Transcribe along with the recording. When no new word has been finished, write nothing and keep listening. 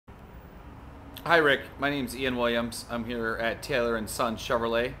Hi Rick, my name's Ian Williams. I'm here at Taylor & Sons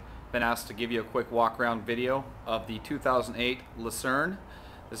Chevrolet. Been asked to give you a quick walk around video of the 2008 Lucerne.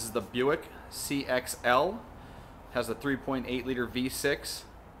 This is the Buick CXL. Has a 3.8 liter V6.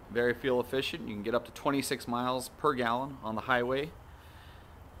 Very fuel efficient. You can get up to 26 miles per gallon on the highway.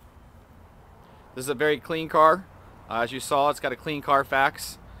 This is a very clean car. As you saw, it's got a clean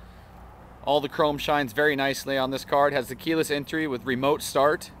Carfax. All the chrome shines very nicely on this car. It has the keyless entry with remote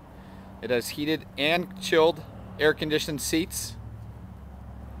start. It has heated and chilled air-conditioned seats.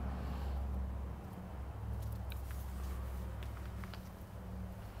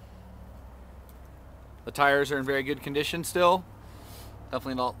 The tires are in very good condition still.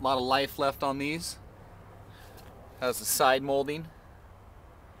 Definitely a lot of life left on these. Has the side molding,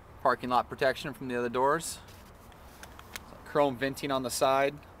 parking lot protection from the other doors. Chrome venting on the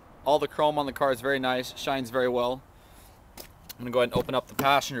side. All the chrome on the car is very nice, shines very well. I'm going to go ahead and open up the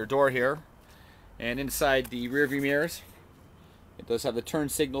passenger door here. And inside the rear view mirrors, it does have the turn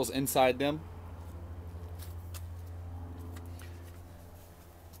signals inside them.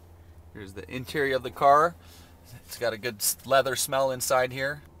 Here's the interior of the car. It's got a good leather smell inside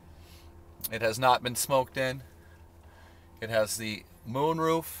here. It has not been smoked in. It has the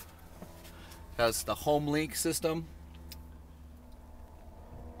moonroof. It has the home link system.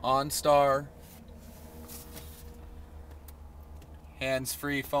 OnStar.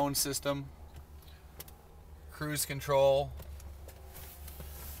 Hands-free phone system, cruise control,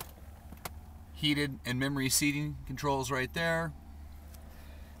 heated and memory seating controls right there,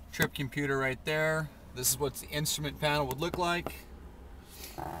 trip computer right there. This is what the instrument panel would look like.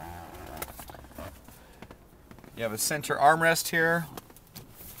 You have a center armrest here,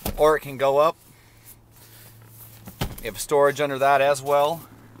 or it can go up. You have storage under that as well.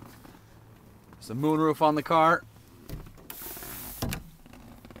 There's a moonroof on the car.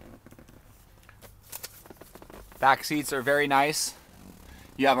 Back seats are very nice.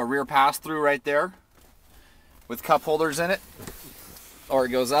 You have a rear pass-through right there with cup holders in it, or it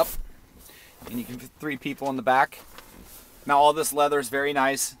goes up, and you can fit 3 people in the back. Now all this leather is very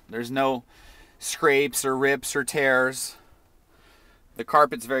nice. There's no scrapes or rips or tears. The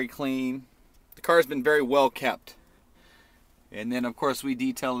carpet's very clean. The car's been very well kept. And then of course we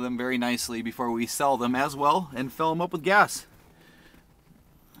detail them very nicely before we sell them as well and fill them up with gas.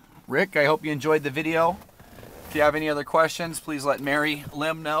 Rick, I hope you enjoyed the video. If you have any other questions, please let Mary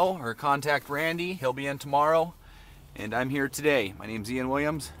Lim know or contact Randy. He'll be in tomorrow. And I'm here today. My name's Ian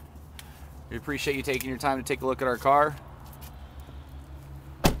Williams. We appreciate you taking your time to take a look at our car.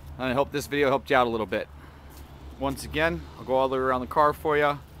 And I hope this video helped you out a little bit. Once again, I'll go all the way around the car for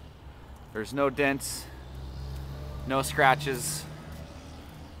you. There's no dents, no scratches.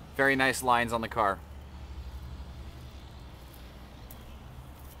 Very nice lines on the car.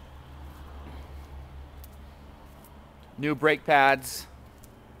 New brake pads.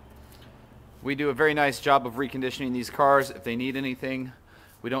 We do a very nice job of reconditioning these cars. If they need anything,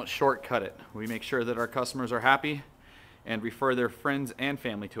 we don't shortcut it. We make sure that our customers are happy and refer their friends and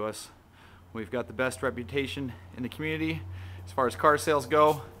family to us. We've got the best reputation in the community as far as car sales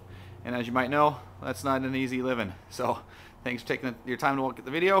go, and as you might know, that's not an easy living. So thanks for taking your time to look at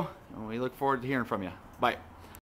the video, and we look forward to hearing from you. Bye.